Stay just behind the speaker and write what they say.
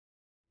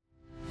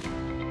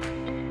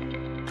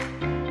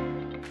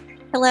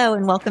Hello,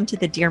 and welcome to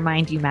the Dear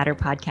Mind You Matter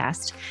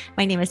podcast.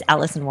 My name is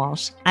Allison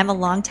Walsh. I'm a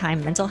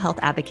longtime mental health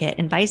advocate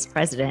and vice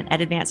president at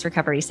Advanced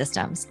Recovery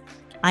Systems.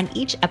 On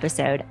each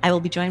episode, I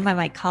will be joined by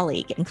my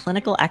colleague and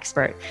clinical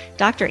expert,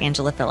 Dr.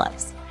 Angela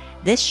Phillips.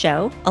 This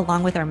show,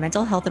 along with our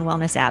mental health and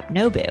wellness app,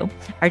 Nobu,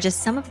 are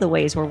just some of the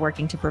ways we're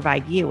working to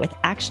provide you with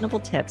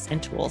actionable tips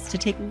and tools to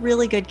take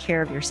really good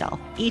care of yourself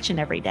each and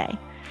every day.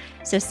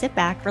 So sit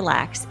back,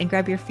 relax, and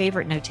grab your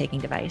favorite note-taking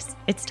device.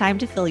 It's time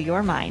to fill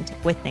your mind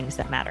with things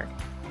that matter.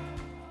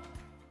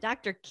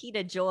 Dr.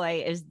 Keita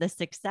Joy is the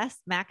success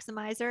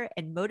maximizer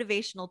and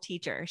motivational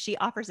teacher. She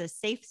offers a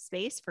safe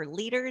space for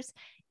leaders,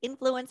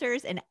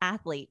 influencers, and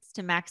athletes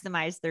to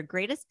maximize their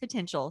greatest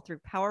potential through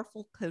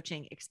powerful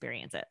coaching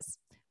experiences.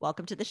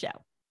 Welcome to the show.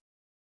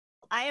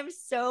 I am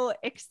so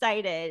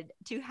excited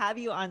to have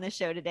you on the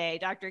show today.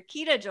 Dr.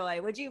 Keita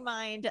Joy, would you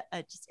mind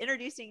just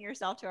introducing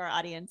yourself to our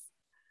audience?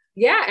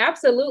 Yeah,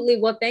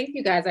 absolutely. Well, thank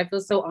you guys. I feel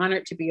so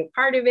honored to be a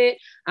part of it.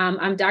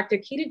 I'm Dr.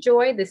 Keita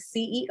Joy, the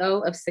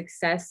CEO of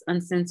Success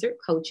Uncensored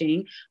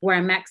Coaching, where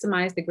I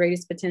maximize the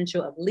greatest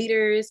potential of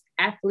leaders,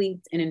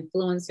 athletes, and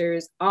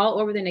influencers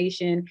all over the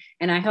nation.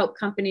 And I help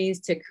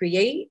companies to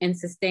create and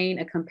sustain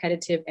a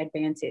competitive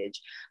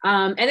advantage.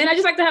 And then I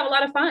just like to have a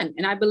lot of fun.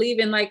 And I believe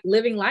in like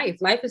living life.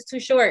 Life is too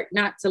short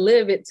not to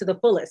live it to the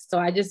fullest. So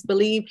I just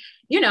believe,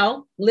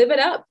 live it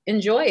up,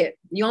 enjoy it.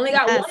 You only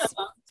got one of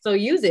them, so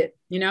use it,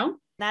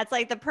 That's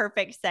like the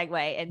perfect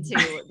segue into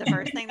the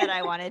first thing that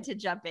I wanted to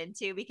jump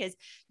into, because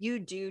you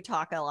do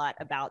talk a lot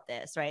about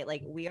this, right?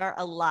 Like, we are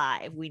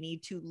alive. We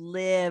need to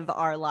live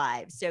our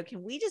lives. So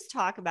can we just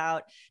talk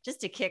about,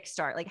 just to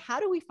kickstart, like, how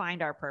do we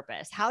find our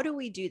purpose? How do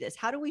we do this?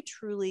 How do we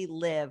truly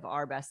live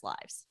our best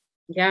lives?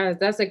 Yeah,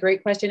 that's a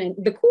great question. And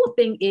the cool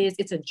thing is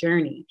it's a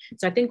journey.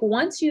 So I think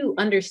once you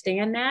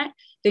understand that,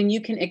 then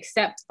you can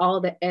accept all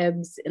the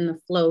ebbs and the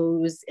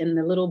flows and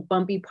the little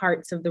bumpy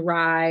parts of the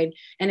ride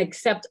and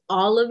accept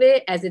all of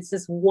it as it's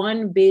this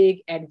one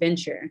big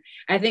adventure.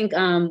 I think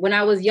when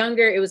I was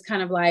younger, it was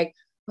kind of like,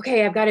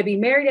 okay, I've got to be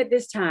married at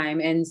this time.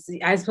 And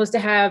I'm supposed to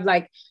have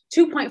like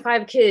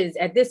 2.5 kids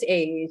at this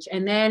age.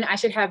 And then I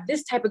should have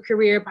this type of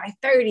career by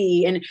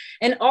 30.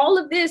 And all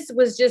of this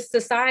was just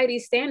society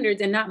standards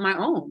and not my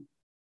own.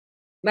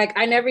 Like,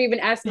 I never even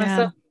asked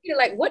myself,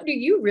 like, what do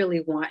you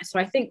really want? So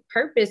I think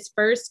purpose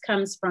first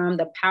comes from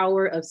the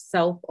power of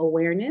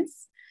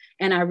self-awareness.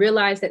 And I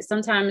realized that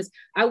sometimes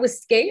I was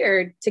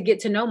scared to get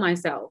to know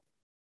myself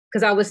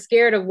because I was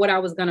scared of what I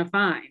was going to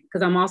find,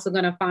 because I'm also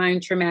going to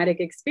find traumatic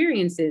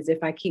experiences. If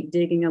I keep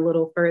digging a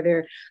little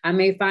further, I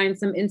may find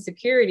some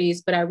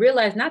insecurities, but I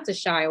realized not to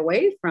shy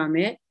away from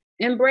it.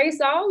 Embrace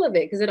all of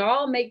it because it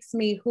all makes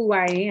me who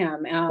I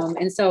am.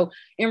 And so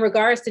in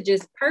regards to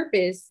just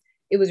purpose,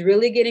 it was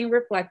really getting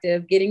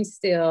reflective, getting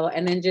still,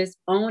 and then just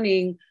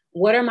owning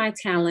what are my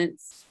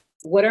talents?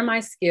 What are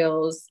my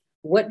skills?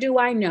 What do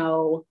I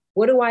know?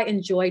 What do I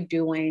enjoy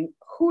doing?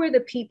 Who are the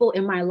people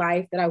in my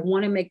life that I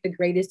want to make the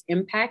greatest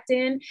impact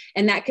in?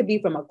 And that could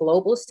be from a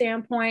global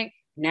standpoint,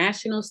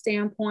 national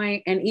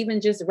standpoint, and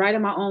even just right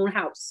in my own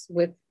house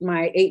with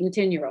my 8 and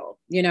 10-year-old,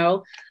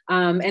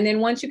 And then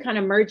once you kind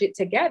of merge it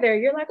together,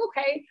 you're like,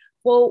 okay,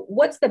 well,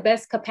 what's the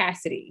best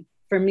capacity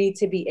for me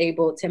to be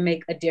able to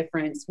make a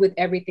difference with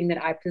everything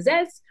that I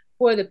possess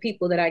for the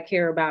people that I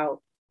care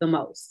about the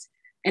most?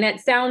 And that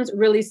sounds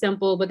really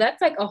simple, but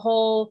that's like a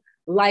whole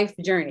life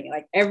journey,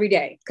 like every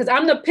day. Because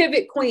I'm the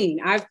pivot queen.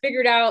 I've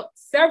figured out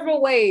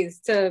several ways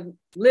to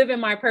live in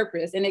my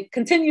purpose, and it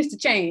continues to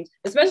change,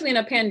 especially in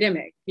a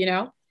pandemic,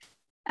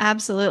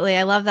 Absolutely.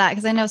 I love that,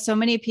 because I know so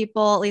many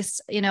people, at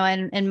least,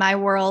 in my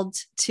world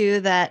too,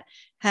 that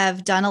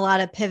have done a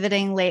lot of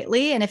pivoting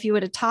lately. And if you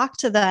would have talked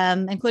to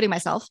them, including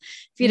myself,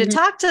 if you'd have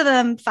talked to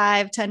them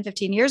 5, 10,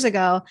 15 years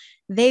ago,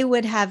 they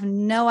would have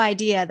no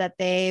idea that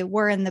they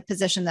were in the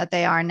position that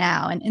they are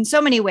now. And in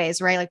so many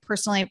ways, right? Like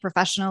personally,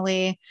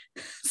 professionally.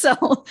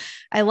 So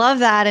I love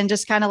that. And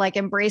just kind of like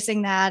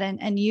embracing that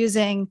and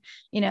using,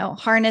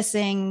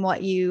 harnessing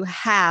what you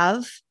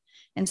have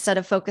instead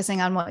of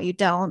focusing on what you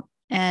don't.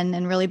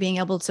 And really being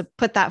able to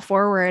put that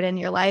forward in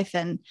your life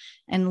and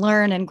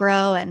learn and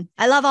grow. And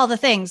I love all the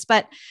things.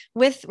 But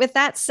with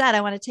that said,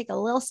 I want to take a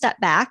little step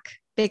back,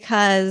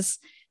 because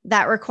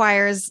that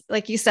requires,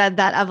 like you said,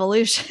 that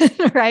evolution,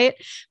 right?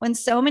 When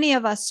so many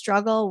of us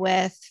struggle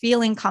with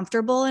feeling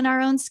comfortable in our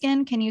own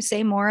skin, can you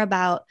say more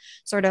about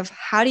sort of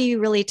how do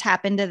you really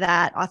tap into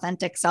that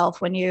authentic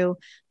self when you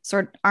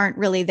sort of aren't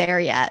really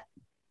there yet?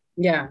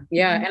 Yeah.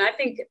 And I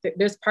think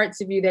there's parts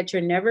of you that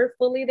you're never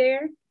fully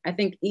there. I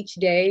think each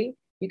day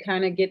you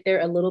kind of get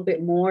there a little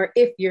bit more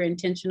if you're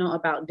intentional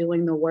about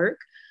doing the work.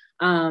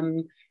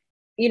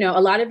 A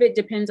lot of it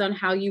depends on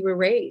how you were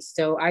raised.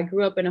 So I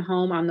grew up in a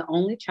home. I'm the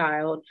only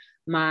child.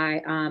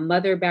 My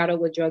mother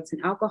battled with drugs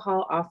and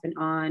alcohol off and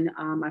on.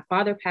 My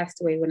father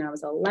passed away when I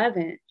was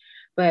 11.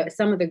 But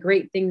some of the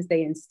great things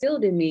they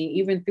instilled in me,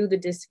 even through the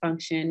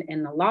dysfunction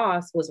and the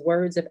loss, was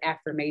words of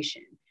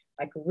affirmation,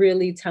 like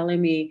really telling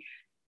me,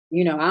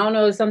 I don't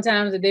know,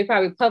 sometimes they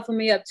probably puffing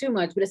me up too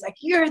much, but it's like,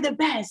 you're the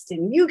best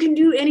and you can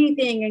do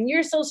anything and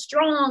you're so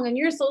strong and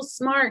you're so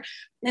smart.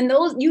 And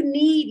those, you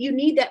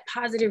need that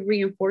positive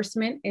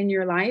reinforcement in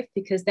your life,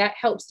 because that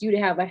helps you to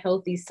have a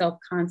healthy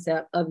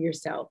self-concept of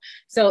yourself.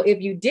 So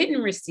if you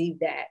didn't receive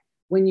that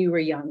when you were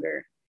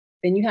younger,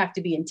 then you have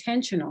to be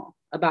intentional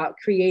about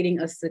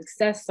creating a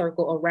success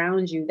circle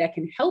around you that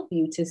can help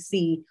you to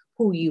see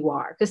who you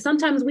are. Because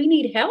sometimes we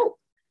need help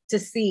to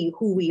see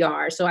who we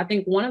are. So I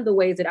think one of the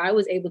ways that I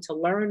was able to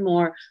learn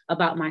more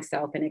about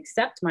myself and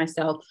accept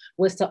myself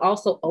was to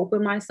also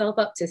open myself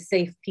up to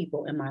safe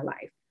people in my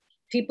life,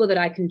 people that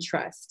I can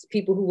trust,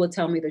 people who will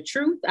tell me the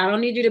truth. I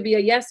don't need you to be a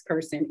yes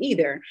person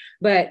either,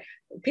 but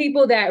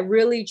people that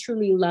really,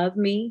 truly love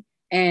me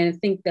and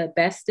think the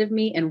best of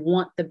me and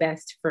want the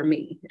best for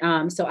me.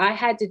 So I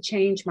had to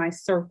change my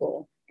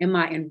circle and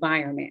my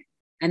environment.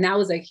 And that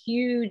was a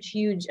huge,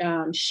 huge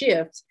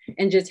shift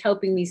in just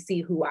helping me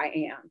see who I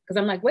am. Because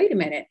I'm like, wait a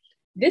minute,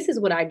 this is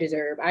what I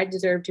deserve. I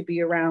deserve to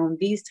be around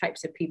these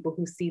types of people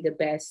who see the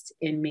best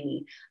in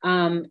me.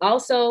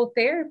 Also,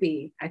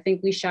 therapy. I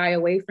think we shy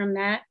away from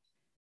that.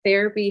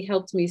 Therapy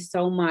helped me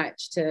so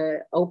much to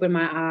open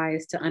my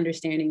eyes to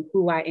understanding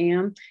who I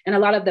am, and a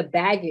lot of the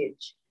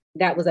baggage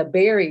that was a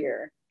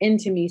barrier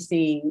into me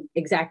seeing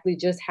exactly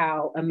just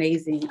how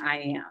amazing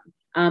I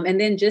am. And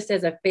then just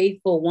as a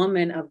faithful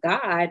woman of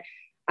God,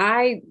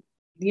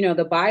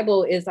 the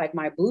Bible is like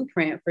my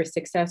blueprint for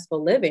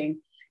successful living.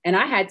 And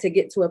I had to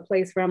get to a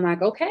place where I'm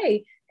like,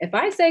 okay, if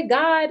I say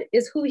God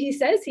is who he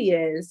says he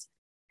is,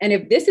 and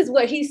if this is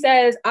what he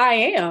says I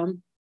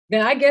am,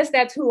 then I guess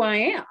that's who I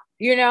am.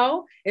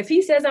 If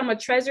he says I'm a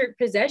treasured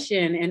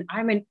possession and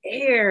I'm an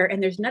heir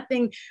and there's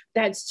nothing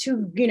that's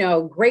too,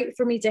 great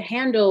for me to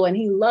handle, and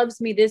he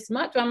loves me this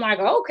much, I'm like,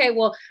 okay,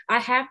 well, I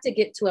have to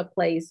get to a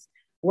place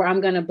where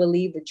I'm going to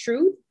believe the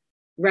truth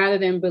rather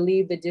than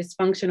believe the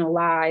dysfunctional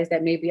lies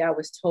that maybe I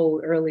was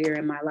told earlier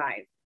in my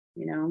life,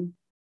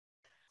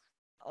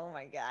 Oh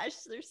my gosh,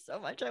 there's so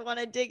much I want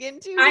to dig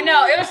into. I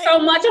know, it was so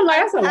much. I'm like,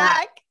 that's a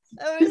lot.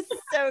 It was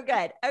so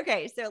good.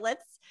 Okay, so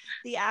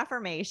the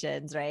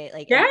affirmations, right?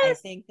 Like, yes. I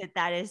think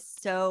that is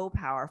so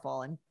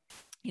powerful. And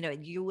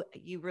you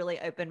really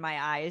opened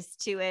my eyes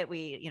to it.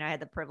 I had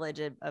the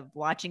privilege of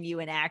watching you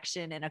in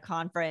action in a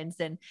conference.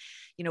 And,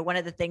 one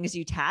of the things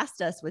you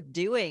tasked us with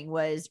doing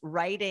was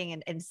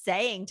writing and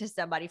saying to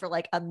somebody for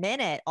like a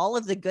minute, all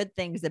of the good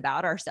things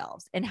about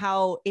ourselves, and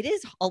how it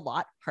is a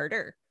lot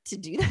harder to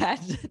do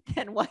that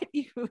than what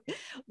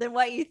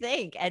you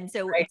think. And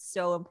so right. It's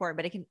so important,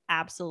 but it can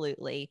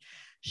absolutely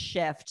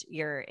shift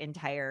your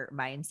entire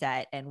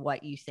mindset and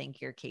what you think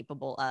you're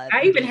capable of.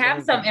 I even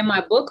have some in my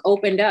book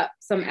opened up,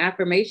 some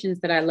affirmations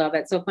that I love.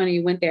 That's so funny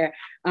you went there.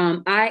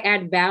 I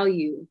add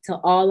value to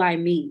all I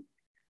meet.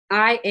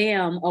 I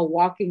am a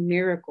walking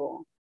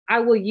miracle. I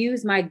will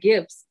use my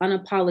gifts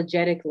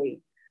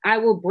unapologetically. I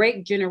will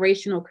break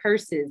generational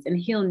curses and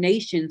heal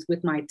nations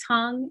with my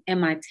tongue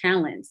and my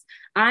talents.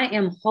 I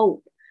am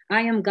hope.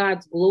 I am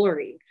God's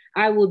glory.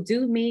 I will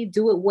do me,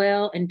 do it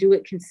well, and do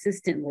it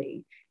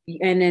consistently.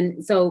 And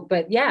then,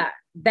 but yeah,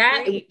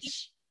 that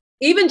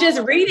even just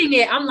reading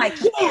it, I'm like,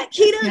 yeah,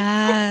 Keita.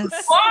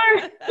 Yes.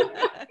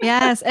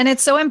 Yes. And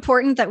it's so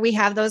important that we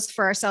have those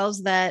for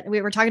ourselves, that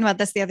we were talking about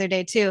this the other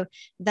day too,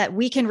 that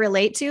we can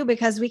relate to,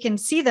 because we can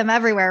see them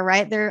everywhere,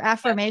 right? There are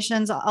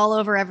affirmations all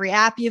over every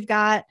app you've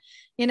got,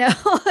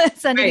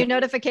 sending you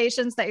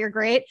notifications that you're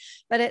great.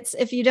 But it's,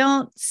 if you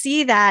don't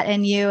see that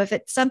in you, if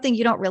it's something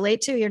you don't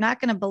relate to, you're not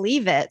going to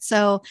believe it.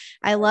 So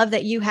I love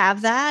that you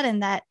have that,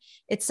 and that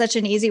it's such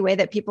an easy way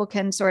that people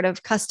can sort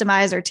of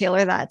customize or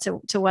tailor that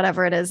to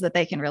whatever it is that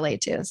they can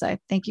relate to. So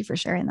thank you for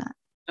sharing that.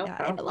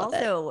 Yeah, and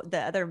also the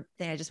other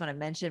thing I just want to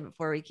mention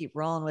before we keep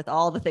rolling with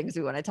all the things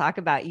we want to talk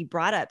about, you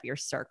brought up your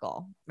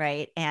circle,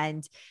 right?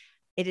 And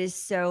it is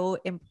so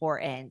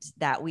important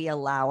that we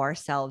allow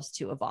ourselves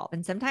to evolve.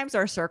 And sometimes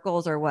our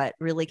circles are what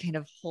really kind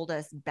of hold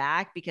us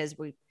back, because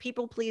we're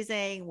people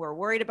pleasing. We're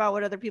worried about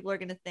what other people are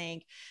going to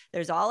think.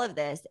 There's all of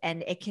this,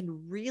 and it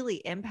can really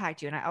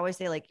impact you. And I always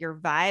say, like, your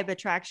vibe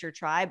attracts your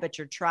tribe, but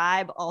your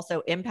tribe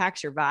also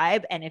impacts your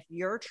vibe. And if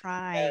you're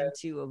trying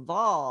to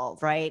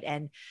evolve, right,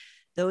 and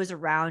those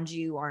around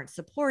you aren't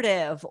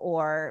supportive,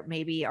 or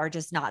maybe are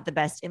just not the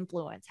best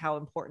influence, how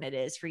important it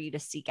is for you to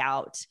seek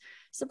out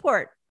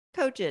support,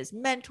 coaches,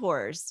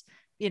 mentors,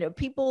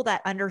 people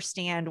that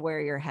understand where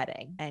you're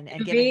heading, and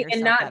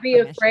not be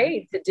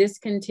afraid to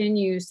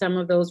discontinue some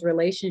of those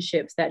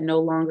relationships that no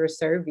longer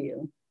serve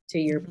you. To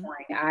your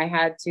point, I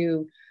had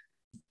to,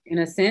 in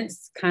a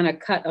sense, kind of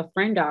cut a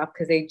friend off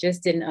because they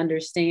just didn't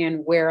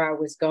understand where I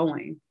was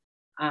going.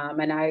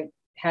 And I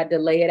had to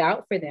lay it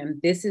out for them.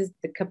 This is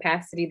the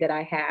capacity that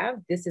I have.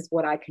 This is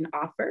what I can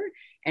offer.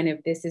 And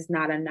if this is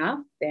not enough,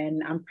 then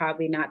I'm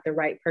probably not the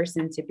right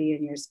person to be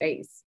in your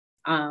space.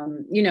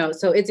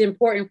 So it's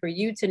important for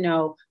you to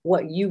know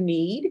what you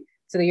need,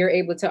 so that you're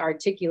able to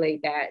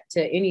articulate that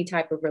to any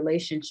type of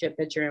relationship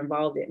that you're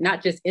involved in,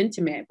 not just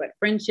intimate, but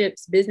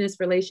friendships, business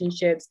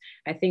relationships.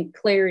 I think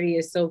clarity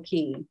is so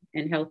key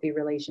in healthy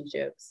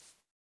relationships.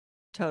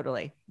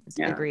 Totally.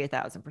 Yeah. Agree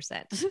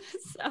 1,000%.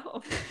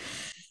 So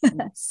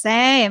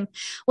same.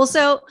 Well,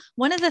 so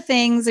one of the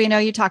things,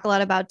 you talk a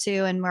lot about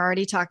too, and we're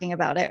already talking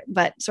about it,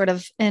 but sort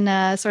of in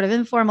a sort of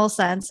informal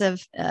sense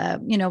of,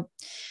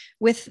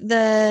 with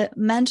the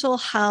mental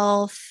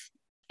health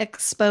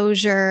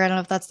exposure, I don't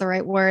know if that's the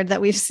right word,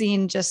 that we've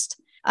seen just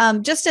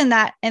in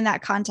that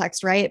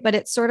context, right? But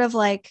it's sort of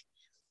like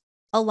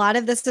a lot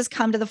of this has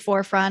come to the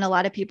forefront. A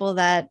lot of people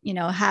that,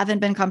 haven't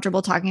been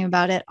comfortable talking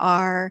about it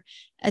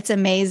it's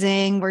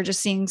amazing. We're just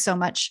seeing so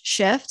much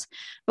shift.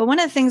 But one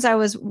of the things I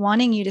was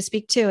wanting you to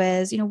speak to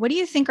is, what do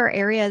you think are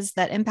areas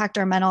that impact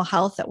our mental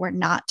health that we're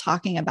not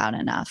talking about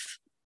enough?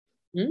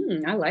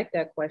 I like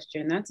that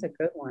question. That's a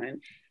good one.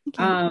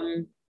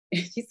 Okay.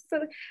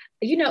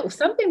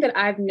 Something that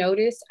I've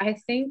noticed, I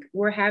think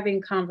we're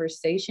having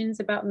conversations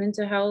about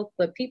mental health,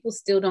 but people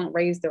still don't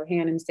raise their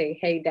hand and say,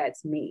 hey,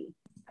 that's me.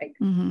 Like,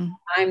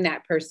 I'm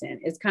that person.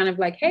 It's kind of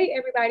like, hey,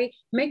 everybody,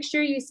 make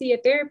sure you see a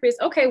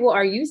therapist. Okay, well,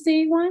 are you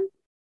seeing one?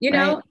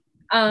 Right.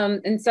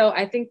 And so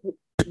I think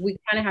we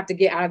kind of have to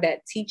get out of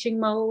that teaching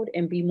mode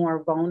and be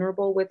more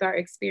vulnerable with our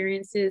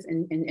experiences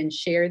and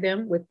share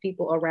them with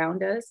people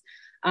around us.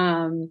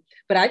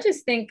 But I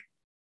just think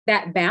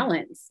that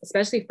balance,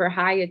 especially for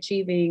high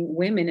achieving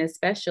women,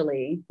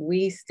 especially,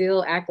 we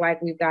still act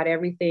like we've got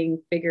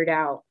everything figured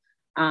out.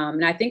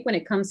 And I think when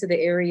it comes to the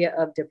area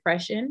of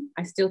depression,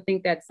 I still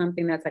think that's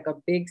something that's like a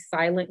big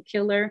silent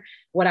killer.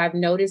 What I've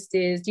noticed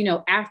is,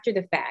 after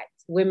the fact,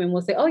 women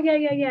will say, oh,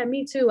 yeah,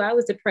 me too. I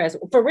was depressed.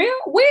 For real?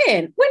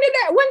 When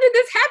did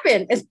this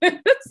happen? It's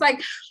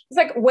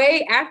like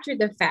way after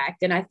the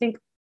fact. And I think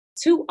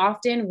too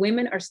often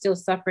women are still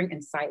suffering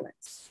in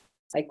silence.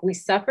 Like, we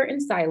suffer in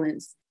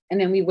silence,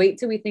 and then we wait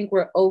till we think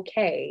we're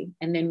okay,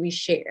 and then we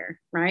share,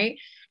 right?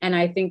 And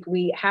I think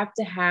we have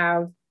to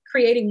have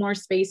creating more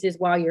spaces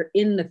while you're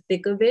in the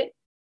thick of it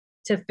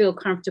to feel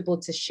comfortable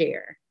to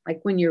share.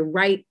 Like when you're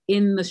right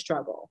in the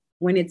struggle,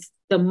 when it's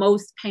the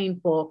most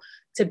painful,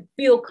 to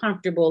feel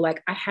comfortable,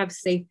 like I have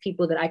safe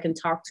people that I can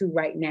talk to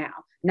right now,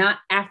 not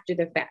after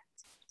the fact,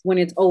 when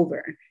it's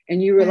over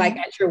and you were like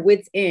at your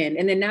wit's end.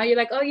 And then now you're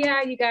like, oh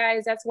yeah, you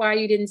guys, that's why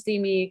you didn't see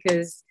me,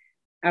 because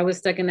I was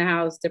stuck in the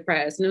house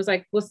depressed. And it was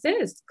like, well,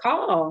 sis,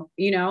 call,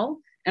 and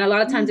a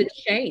lot of times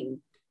it's shame.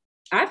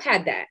 I've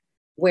had that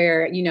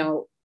where,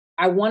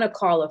 I want to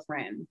call a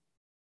friend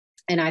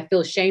and I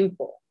feel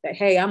shameful that,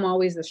 hey, I'm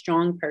always the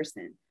strong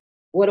person.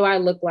 What do I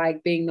look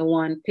like being the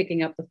one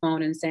picking up the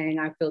phone and saying,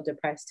 I feel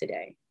depressed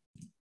today?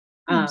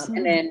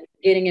 And then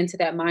getting into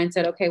that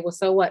mindset, okay, well,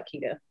 so what,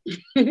 Keita?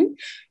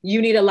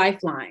 You need a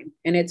lifeline,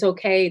 and it's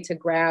okay to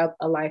grab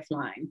a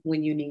lifeline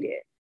when you need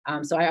it.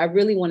 So I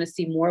really want to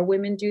see more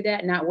women do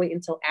that, not wait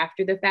until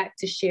after the fact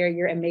to share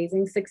your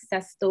amazing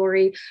success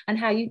story and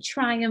how you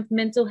triumph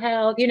mental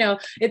health.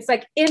 It's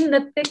like in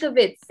the thick of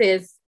it,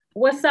 sis.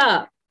 What's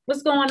up?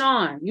 What's going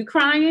on? You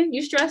crying?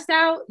 You stressed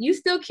out? You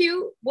still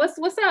cute? What's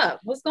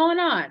up? What's going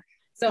on?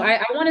 So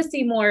I want to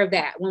see more of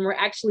that when we're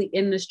actually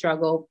in the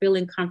struggle,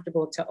 feeling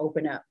comfortable to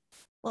open up.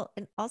 Well,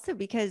 and also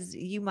because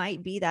you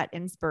might be that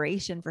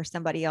inspiration for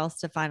somebody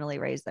else to finally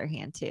raise their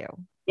hand too.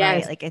 Right.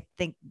 Yes. Like, I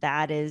think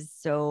that is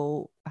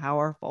so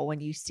powerful when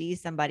you see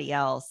somebody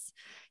else.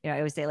 I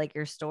always say, like,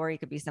 your story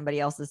could be somebody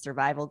else's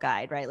survival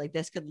guide, right? Like,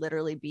 this could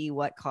literally be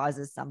what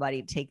causes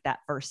somebody to take that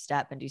first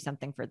step and do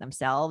something for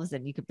themselves.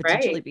 And you could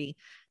potentially be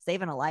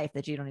saving a life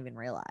that you don't even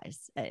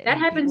realize. That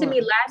happened to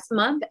me last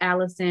month,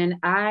 Allison.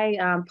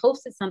 I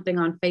posted something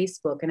on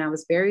Facebook and I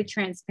was very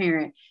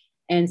transparent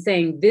and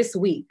saying this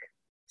week.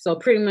 So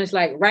pretty much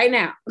like right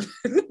now,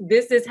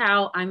 this is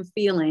how I'm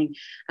feeling.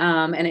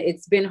 And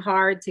it's been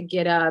hard to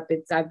get up.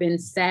 I've been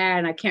sad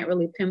and I can't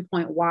really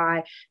pinpoint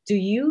why. Do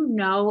you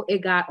know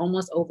it got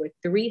almost over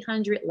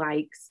 300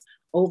 likes,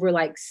 over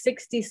like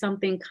 60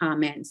 something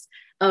comments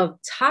of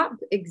top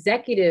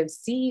executives,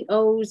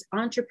 CEOs,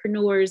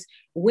 entrepreneurs,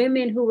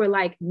 women who were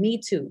like,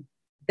 me too.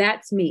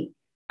 That's me.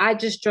 I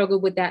just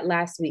struggled with that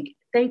last week.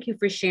 Thank you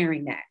for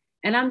sharing that.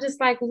 And I'm just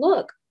like,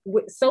 look,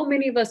 so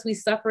many of us, we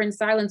suffer in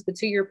silence, but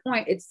to your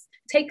point, it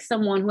takes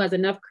someone who has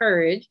enough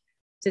courage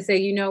to say,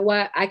 you know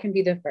what, I can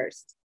be the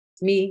first.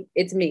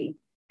 It's me.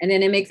 And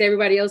then it makes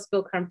everybody else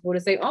feel comfortable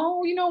to say,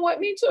 oh, you know what,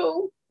 me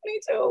too.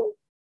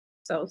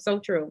 So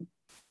true.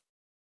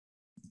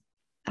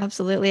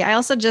 Absolutely. I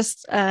also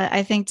just,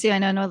 I think too, I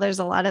know there's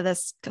a lot of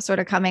this sort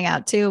of coming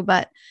out too,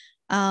 but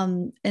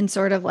in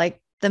sort of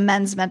like the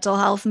men's mental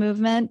health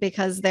movement,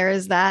 because there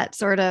is that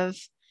sort of,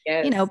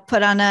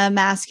 put on a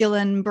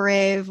masculine,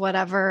 brave,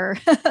 whatever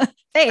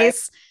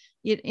face,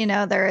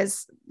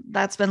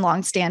 that's been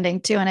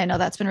longstanding too. And I know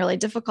that's been really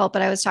difficult,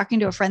 but I was talking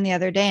to a friend the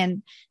other day,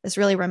 and this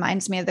really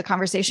reminds me of the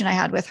conversation I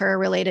had with her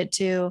related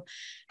to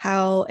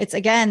how it's,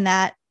 again,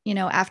 that,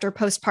 after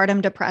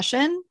postpartum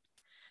depression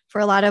for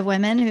a lot of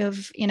women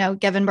who've,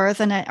 given birth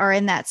and are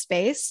in that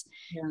space,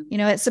 you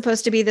know, it's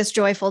supposed to be this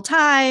joyful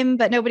time,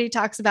 but nobody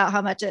talks about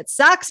how much it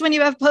sucks when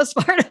you have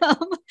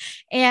postpartum.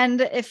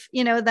 And if,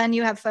 you know, then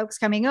you have folks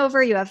coming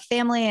over, you have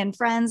family and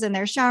friends, and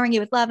they're showering you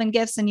with love and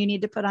gifts, and you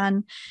need to put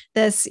on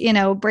this, you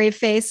know, brave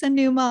face, a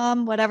new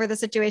mom, whatever the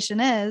situation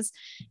is.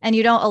 And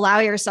you don't allow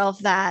yourself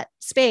that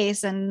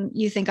space, and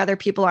you think other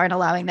people aren't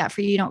allowing that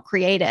for you. You don't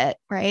create it.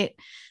 Right.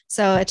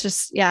 So it's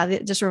just,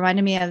 it just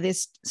reminded me of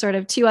these sort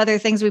of two other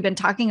things we've been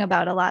talking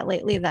about a lot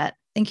lately that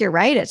I think you're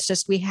right. It's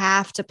just, we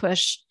have to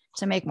push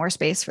to make more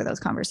space for those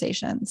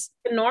conversations.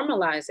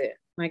 Normalize it.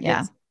 Like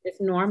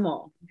it's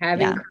normal.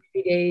 Having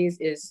crappy days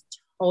is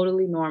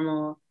totally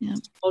normal. Yeah.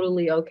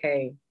 Totally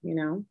okay. You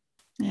know?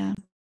 Yeah.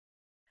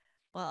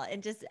 Well,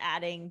 and just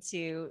adding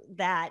to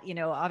that, you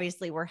know,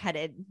 obviously we're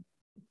headed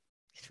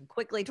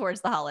quickly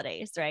towards the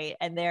holidays, right?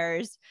 And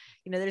there's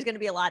going to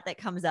be a lot that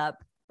comes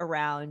up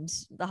around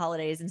the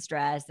holidays and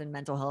stress and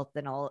mental health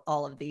and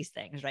all of these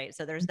things, right?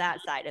 So there's that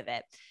side of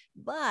it.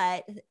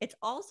 But it's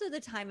also the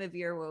time of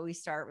year where we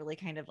start really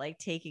kind of like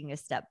taking a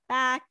step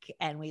back,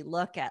 and we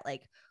look at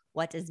like,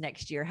 what does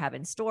next year have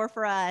in store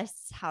for us?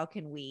 How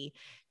can we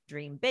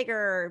dream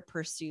bigger,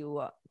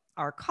 pursue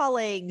our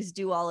callings,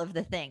 do all of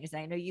the things?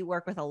 And I know you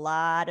work with a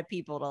lot of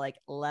people to like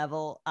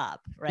level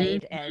up,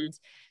 right? Mm-hmm. And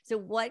so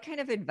what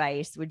kind of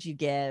advice would you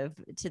give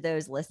to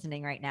those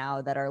listening right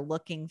now that are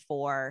looking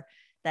for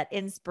that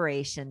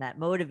inspiration, that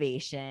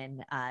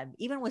motivation,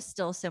 even with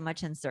still so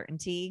much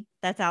uncertainty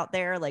that's out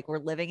there? Like, we're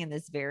living in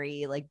this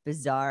very like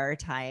bizarre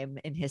time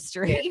in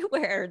history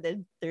where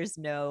there's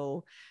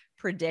no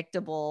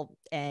predictable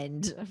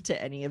end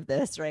to any of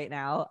this right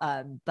now.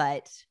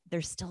 But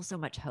there's still so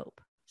much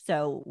hope.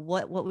 So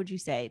what would you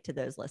say to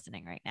those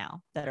listening right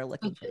now that are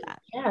looking for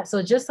that? Yeah.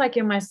 So just like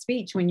in my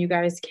speech, when you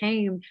guys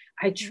came,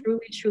 I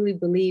truly, truly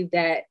believe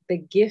that the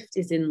gift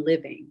is in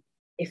living.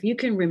 If you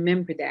can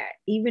remember that,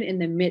 even in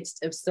the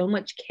midst of so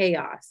much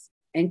chaos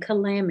and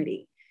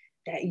calamity,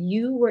 that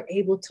you were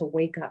able to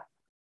wake up.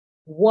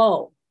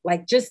 Whoa,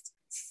 like just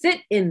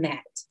sit in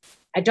that.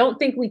 I don't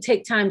think we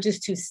take time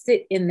just to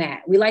sit in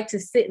that. We like to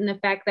sit in the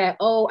fact that,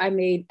 oh, I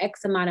made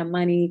X amount of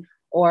money,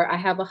 or I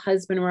have a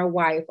husband or a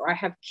wife, or I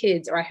have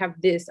kids, or I have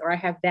this, or I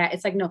have that.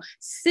 It's like, no,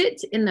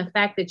 sit in the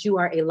fact that you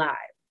are alive.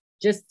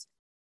 Just,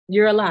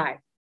 you're alive.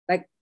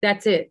 Like,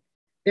 that's it.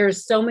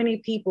 There's so many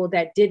people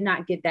that did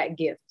not get that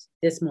gift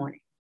this morning,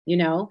 you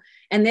know?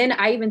 And then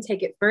I even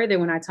take it further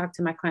when I talk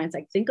to my clients,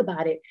 like, think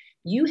about it.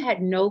 You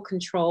had no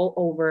control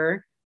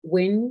over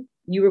when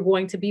you were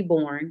going to be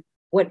born,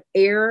 what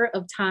era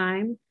of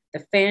time,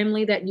 the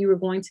family that you were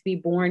going to be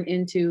born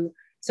into.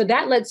 So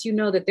that lets you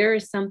know that there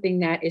is something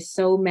that is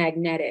so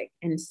magnetic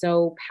and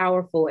so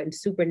powerful and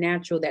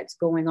supernatural that's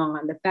going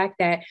on. The fact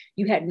that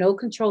you had no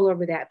control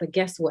over that, but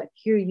guess what?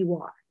 Here you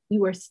are.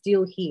 You are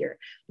still here.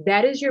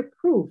 That is your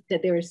proof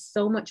that there is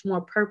so much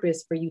more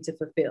purpose for you to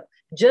fulfill.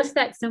 Just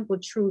that simple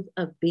truth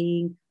of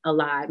being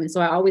alive. And so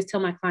I always tell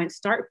my clients,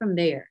 start from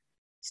there.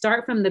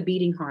 Start from the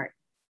beating heart.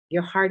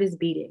 Your heart is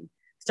beating.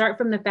 Start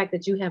from the fact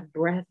that you have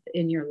breath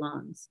in your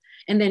lungs.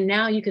 And then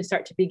now you can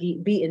start to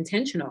be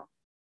intentional.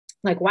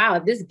 Like, wow,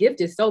 if this gift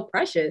is so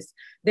precious,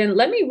 then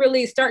let me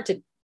really start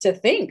to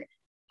think,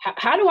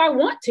 how do I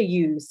want to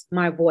use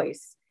my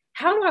voice?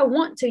 How do I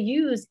want to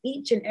use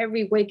each and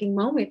every waking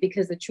moment?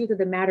 Because the truth of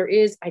the matter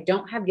is, I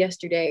don't have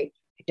yesterday,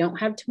 I don't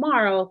have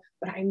tomorrow,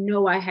 but I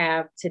know I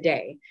have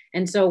today.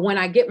 And so when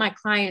I get my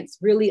clients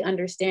really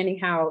understanding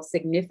how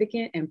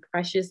significant and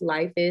precious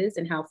life is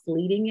and how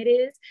fleeting it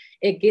is,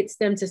 it gets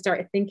them to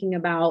start thinking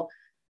about,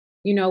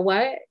 you know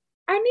what?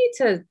 I need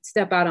to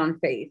step out on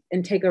faith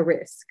and take a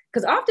risk.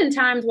 Because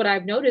oftentimes what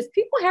I've noticed,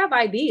 people have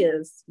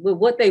ideas with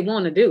what they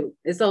want to do.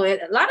 And so a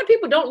lot of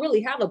people don't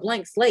really have a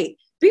blank slate.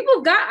 People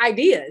have got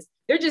ideas.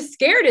 They're just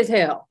scared as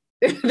hell.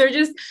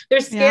 They're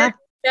scared to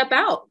step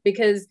out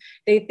because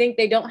they think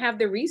they don't have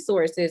the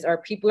resources, or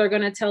people are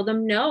going to tell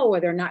them no, or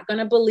they're not going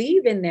to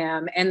believe in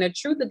them. And the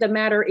truth of the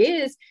matter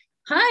is,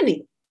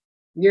 honey,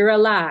 you're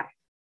alive.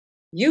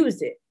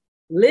 Use it.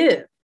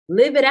 Live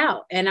it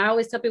out. And I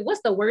always tell people,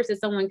 what's the worst that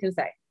someone can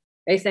say?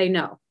 They say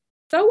no.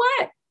 So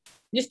what?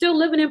 You're still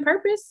living in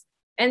purpose,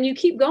 and you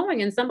keep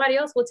going, and somebody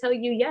else will tell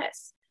you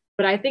yes.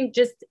 But I think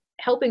just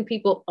helping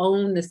people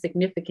own the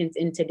significance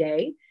in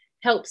today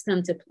helps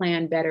them to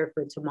plan better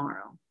for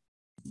tomorrow.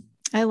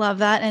 I love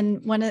that.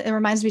 And it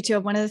reminds me too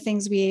of one of the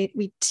things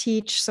we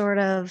teach sort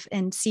of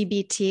in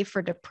CBT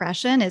for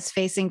depression is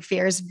facing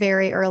fears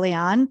very early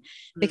on,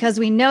 because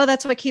we know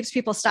that's what keeps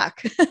people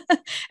stuck.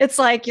 It's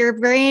like your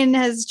brain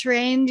has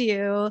trained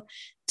you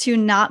to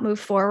not move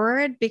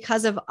forward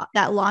because of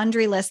that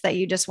laundry list that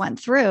you just went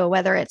through,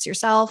 whether it's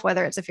yourself,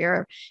 whether it's a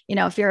fear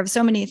of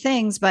so many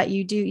things, but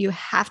you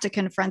have to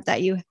confront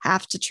that. You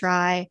have to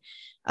try.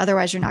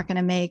 Otherwise you're not going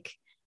to make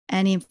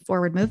any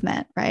forward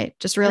movement, right?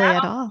 Just really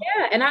at all.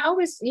 Yeah. And I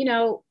always,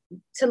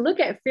 to look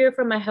at fear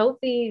from a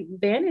healthy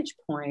vantage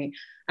point.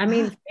 I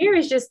mean, fear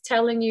is just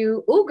telling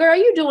you, oh, girl,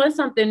 you doing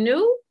something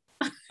new.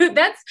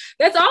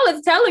 That's all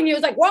it's telling you.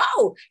 It's like,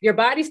 whoa, your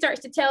body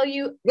starts to tell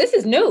you, this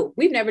is new.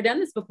 We've never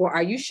done this before.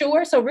 Are you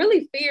sure? So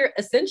really fear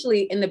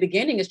essentially in the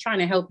beginning is trying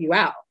to help you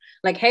out.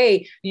 Like,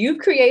 hey, you've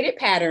created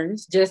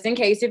patterns just in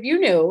case if you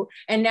knew,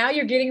 and now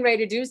you're getting ready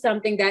to do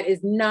something that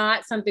is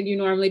not something you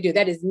normally do.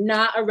 That is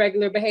not a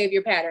regular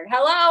behavior pattern.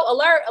 Hello,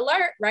 alert,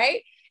 alert,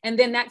 right? And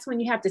then that's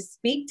when you have to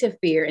speak to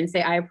fear and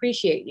say, I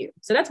appreciate you.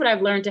 So that's what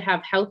I've learned, to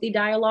have healthy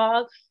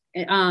dialogue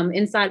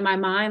inside my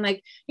mind.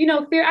 Like,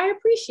 fear, I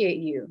appreciate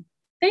you.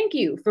 Thank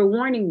you for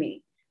warning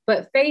me.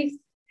 But faith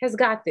has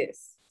got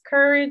this.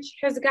 Courage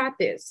has got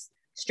this.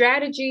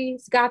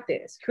 Strategy's got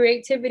this.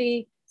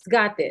 Creativity's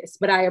got this.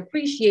 But I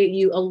appreciate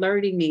you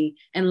alerting me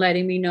and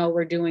letting me know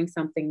we're doing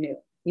something new.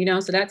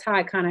 So that's how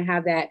I kind of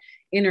have that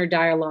inner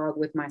dialogue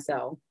with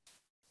myself.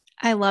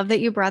 I love that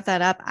you brought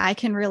that up. I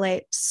can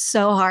relate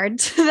so hard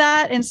to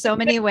that in so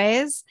many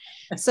ways.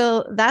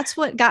 So that's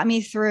what got me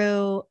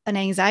through an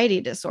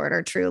anxiety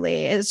disorder,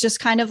 truly. It's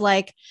just kind of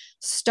like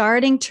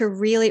starting to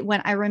really,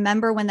 when I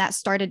remember when that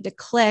started to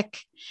click,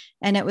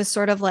 and it was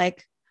sort of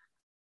like,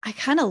 I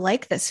kind of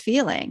like this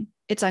feeling.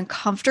 It's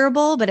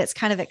uncomfortable, but it's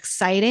kind of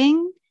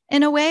exciting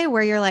in a way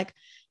where you're like,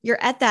 you're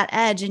at that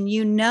edge and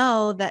you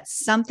know that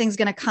something's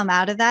going to come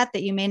out of that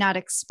you may not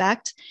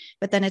expect,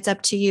 but then it's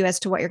up to you as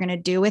to what you're going to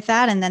do with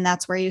that. And then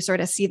that's where you sort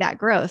of see that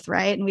growth.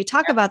 Right. And we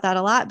talk about that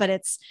a lot, but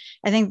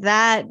I think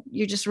that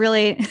you just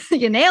really,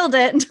 you nailed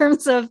it in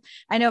terms of,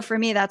 I know for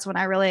me, that's when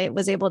I really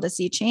was able to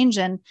see change.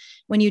 And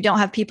when you don't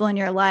have people in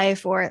your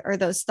life or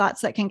those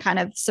thoughts that can kind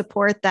of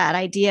support that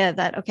idea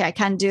that, okay, I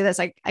can do this.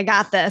 I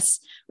got this,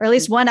 or at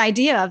least one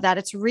idea of that,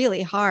 it's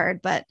really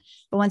hard, but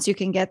once you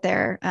can get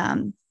there,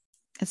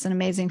 it's an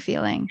amazing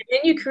feeling. And then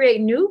you create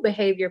new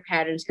behavior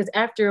patterns, because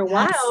after a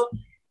while,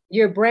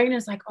 your brain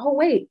is like, oh,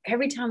 wait,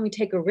 every time we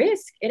take a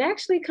risk, it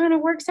actually kind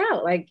of works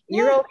out. Like,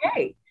 you're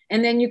okay.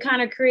 And then you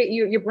kind of create,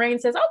 your brain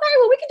says, okay,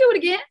 well, we can do it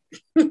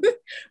again.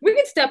 We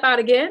can step out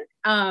again.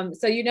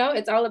 So,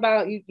 it's all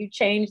about you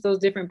change those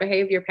different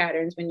behavior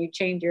patterns when you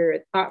change your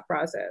thought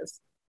process.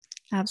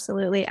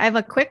 Absolutely. I have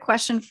a quick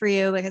question for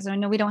you, because I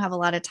know we don't have a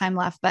lot of time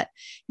left, but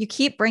you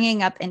keep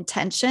bringing up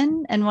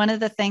intention. And one of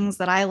the things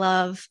that I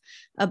love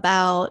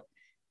about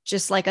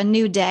just like a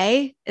new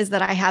day is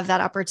that I have that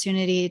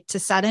opportunity to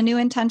set a new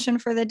intention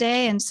for the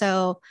day. And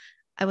so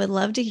I would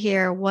love to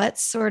hear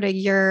what's sort of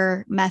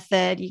your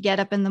method. You get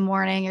up in the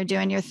morning, you're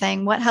doing your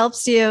thing. What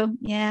helps you?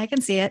 Yeah, I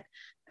can see it.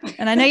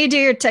 And I know you do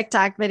your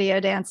TikTok video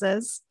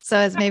dances.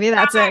 So maybe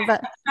that's it.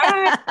 But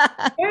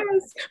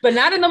yes, but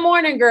not in the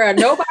morning, girl.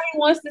 Nobody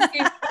wants to see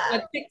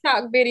a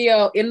TikTok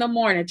video in the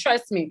morning.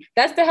 Trust me.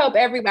 That's to help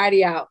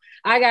everybody out.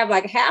 I got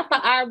like half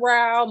an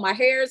eyebrow. My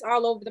hair's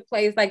all over the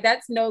place. Like,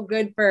 that's no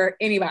good for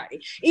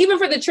anybody. Even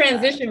for the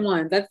transition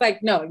ones. That's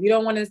like, no, you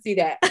don't want to see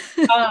that.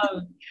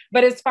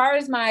 But as far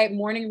as my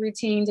morning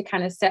routine to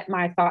kind of set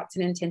my thoughts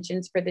and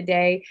intentions for the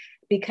day,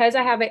 because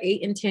I have an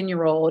 8 and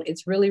 10-year-old,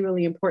 it's really,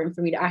 really important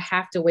for me I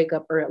have to wake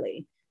up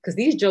early, because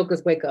these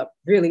jokers wake up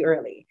really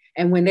early.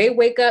 And when they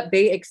wake up,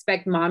 they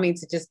expect mommy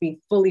to just be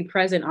fully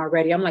present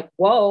already. I'm like,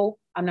 whoa,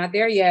 I'm not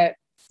there yet.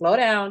 Slow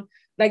down.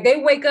 Like,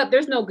 they wake up,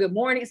 there's no good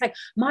morning. It's like,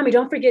 mommy,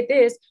 don't forget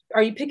this.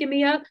 Are you picking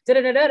me up?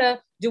 Da-da-da-da-da.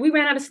 Do we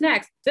ran out of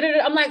snacks?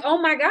 Da-da-da. I'm like,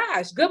 oh my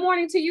gosh, good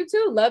morning to you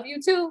too. Love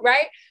you too,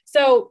 right?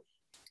 So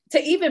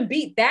to even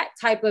beat that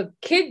type of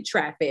kid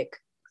traffic,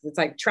 it's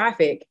like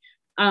traffic,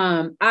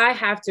 I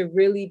have to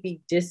really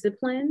be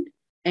disciplined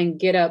and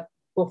get up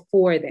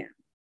before them.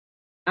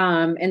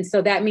 And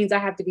so that means I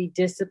have to be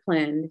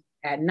disciplined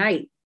at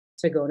night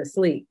to go to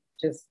sleep.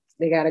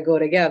 They got to go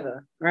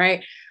together.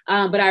 Right.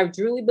 But I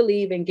truly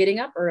believe in getting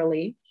up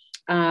early.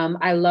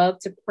 I love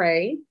to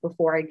pray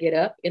before I get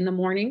up in the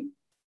morning.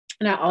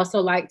 And I also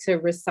like to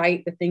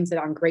recite the things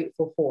that I'm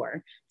grateful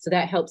for. So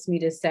that helps me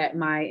to set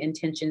my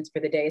intentions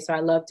for the day. So I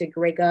love to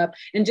wake up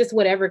and just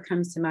whatever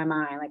comes to my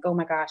mind, like, oh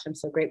my gosh, I'm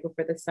so grateful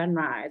for the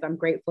sunrise. I'm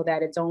grateful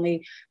that it's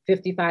only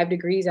 55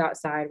 degrees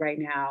outside right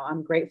now.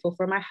 I'm grateful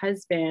for my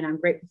husband. I'm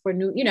grateful for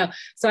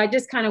so I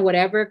just kind of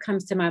whatever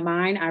comes to my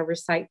mind, I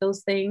recite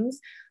those things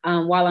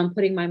while I'm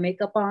putting my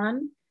makeup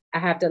on.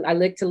 I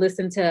like to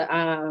listen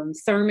to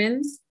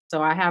sermons.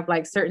 So I have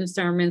like certain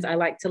sermons I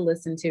like to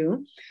listen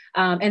to.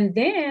 And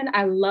then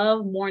I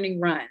love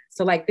morning runs.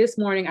 So like this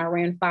morning I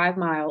ran 5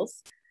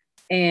 miles,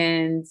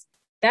 and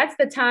that's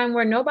the time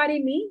where nobody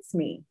needs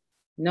me.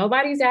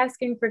 Nobody's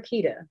asking for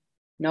Keita.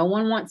 No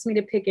one wants me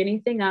to pick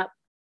anything up.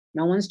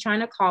 No one's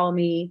trying to call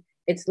me.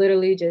 It's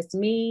literally just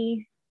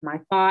me, my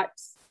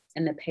thoughts,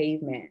 and the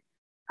pavement.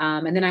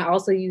 And then I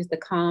also use the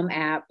Calm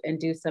app and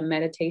do some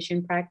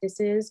meditation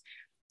practices.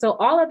 So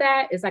all of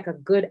that is like a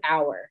good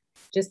hour.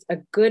 Just a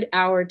good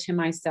hour to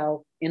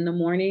myself in the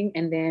morning.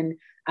 And then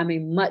I'm a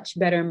much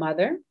better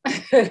mother.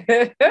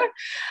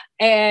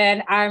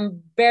 And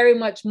I'm very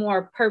much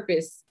more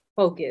purpose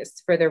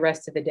focused for the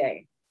rest of the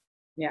day.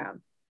 Yeah.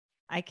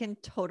 I can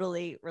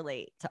totally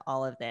relate to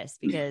all of this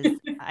because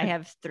I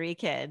have 3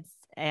 kids,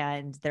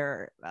 and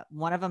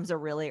one of them's a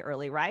really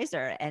early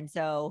riser. And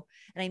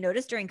I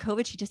noticed during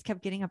COVID, she just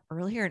kept getting up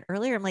earlier and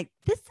earlier. I'm like,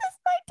 this is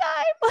my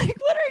time. Like,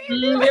 what are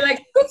you doing? You're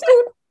like,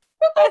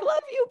 I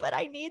love you, but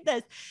I need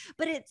this.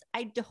 But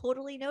I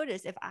totally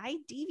notice if I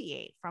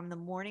deviate from the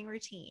morning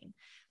routine,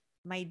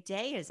 my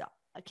day is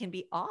can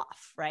be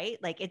off, right?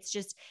 Like it's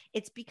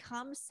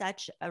become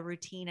such a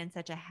routine and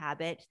such a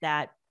habit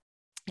that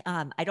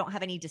I don't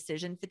have any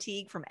decision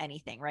fatigue from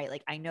anything, right?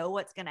 Like I know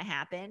what's going to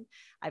happen.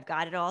 I've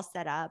got it all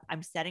set up.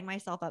 I'm setting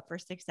myself up for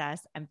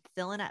success. I'm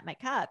filling up my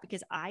cup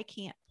because I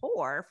can't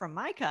pour from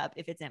my cup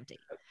if it's empty,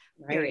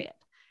 period.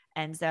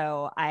 And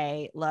so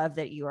I love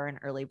that you are an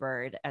early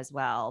bird as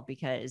well,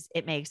 because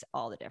it makes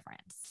all the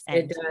difference. And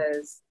it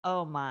does.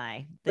 Oh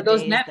my, but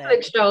those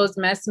Netflix shows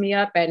mess me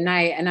up at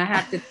night, and I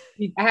have to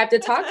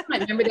talk to my,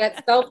 remember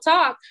that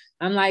self-talk.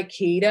 I'm like,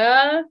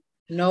 Keita,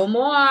 no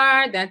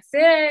more. That's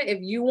it. If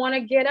you want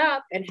to get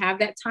up and have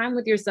that time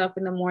with yourself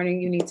in the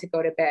morning, you need to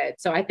go to bed.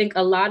 So I think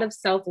a lot of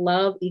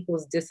self-love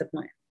equals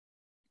discipline,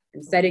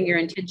 and setting your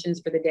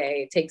intentions for the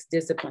day. It takes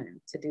discipline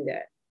to do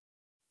that.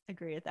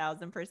 Agree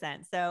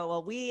 1,000%. So,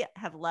 well, we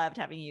have loved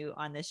having you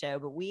on the show,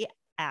 but we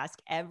ask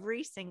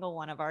every single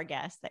one of our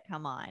guests that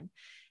come on,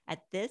 at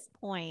this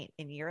point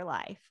in your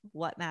life,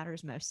 what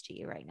matters most to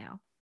you right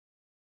now?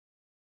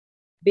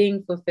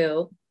 Being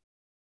fulfilled.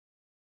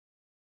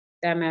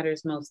 That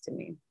matters most to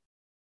me.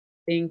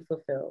 Being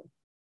fulfilled.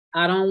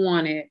 I don't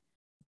want it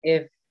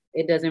if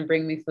it doesn't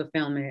bring me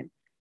fulfillment.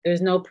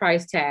 There's no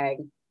price tag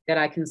that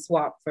I can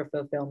swap for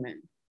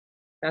fulfillment.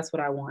 That's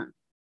what I want.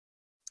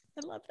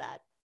 I love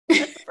that.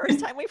 That's the first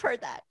time we've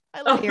heard that.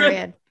 I love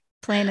Period.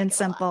 Plain and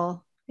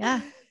simple. Yeah.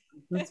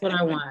 That's what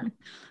I want.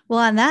 Well,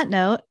 on that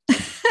note,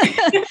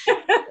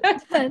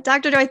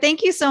 Dr. Joy,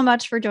 thank you so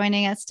much for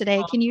joining us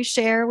today. Can you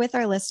share with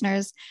our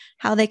listeners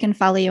how they can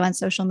follow you on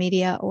social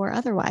media or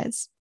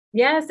otherwise?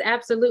 Yes,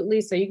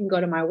 absolutely. So you can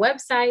go to my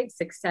website,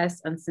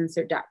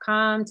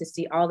 successuncensored.com, to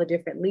see all the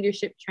different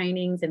leadership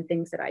trainings and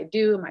things that I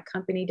do, my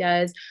company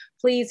does.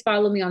 Please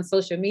follow me on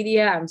social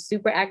media. I'm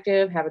super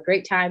active. Have a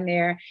great time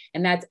there.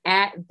 And that's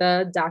at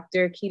the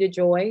Dr. Keita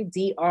Joy,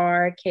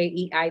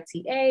 DrKeitaJoy.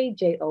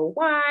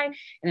 And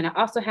then I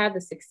also have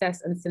the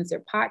Success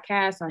Uncensored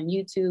podcast on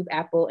YouTube,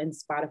 Apple, and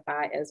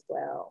Spotify as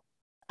well.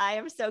 I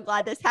am so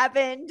glad this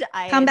happened.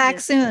 Come back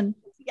soon.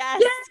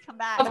 Yes, come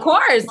back. Of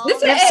course.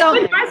 This is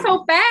so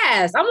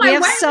fast. I'm like, we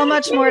have so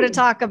much more to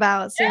talk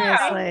about.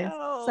 Seriously.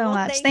 Yeah, so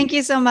much. Thank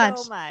you so much.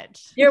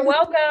 You're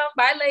welcome.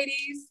 Bye,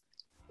 ladies.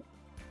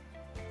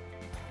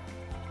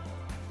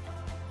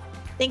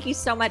 Thank you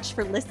so much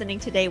for listening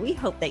today. We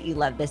hope that you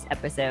loved this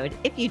episode.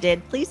 If you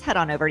did, please head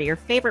on over to your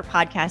favorite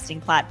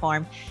podcasting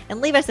platform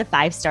and leave us a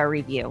 5-star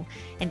review.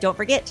 And don't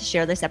forget to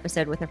share this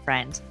episode with a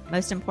friend.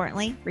 Most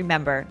importantly,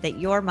 remember that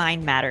your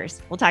mind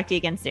matters. We'll talk to you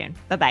again soon.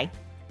 Bye-bye.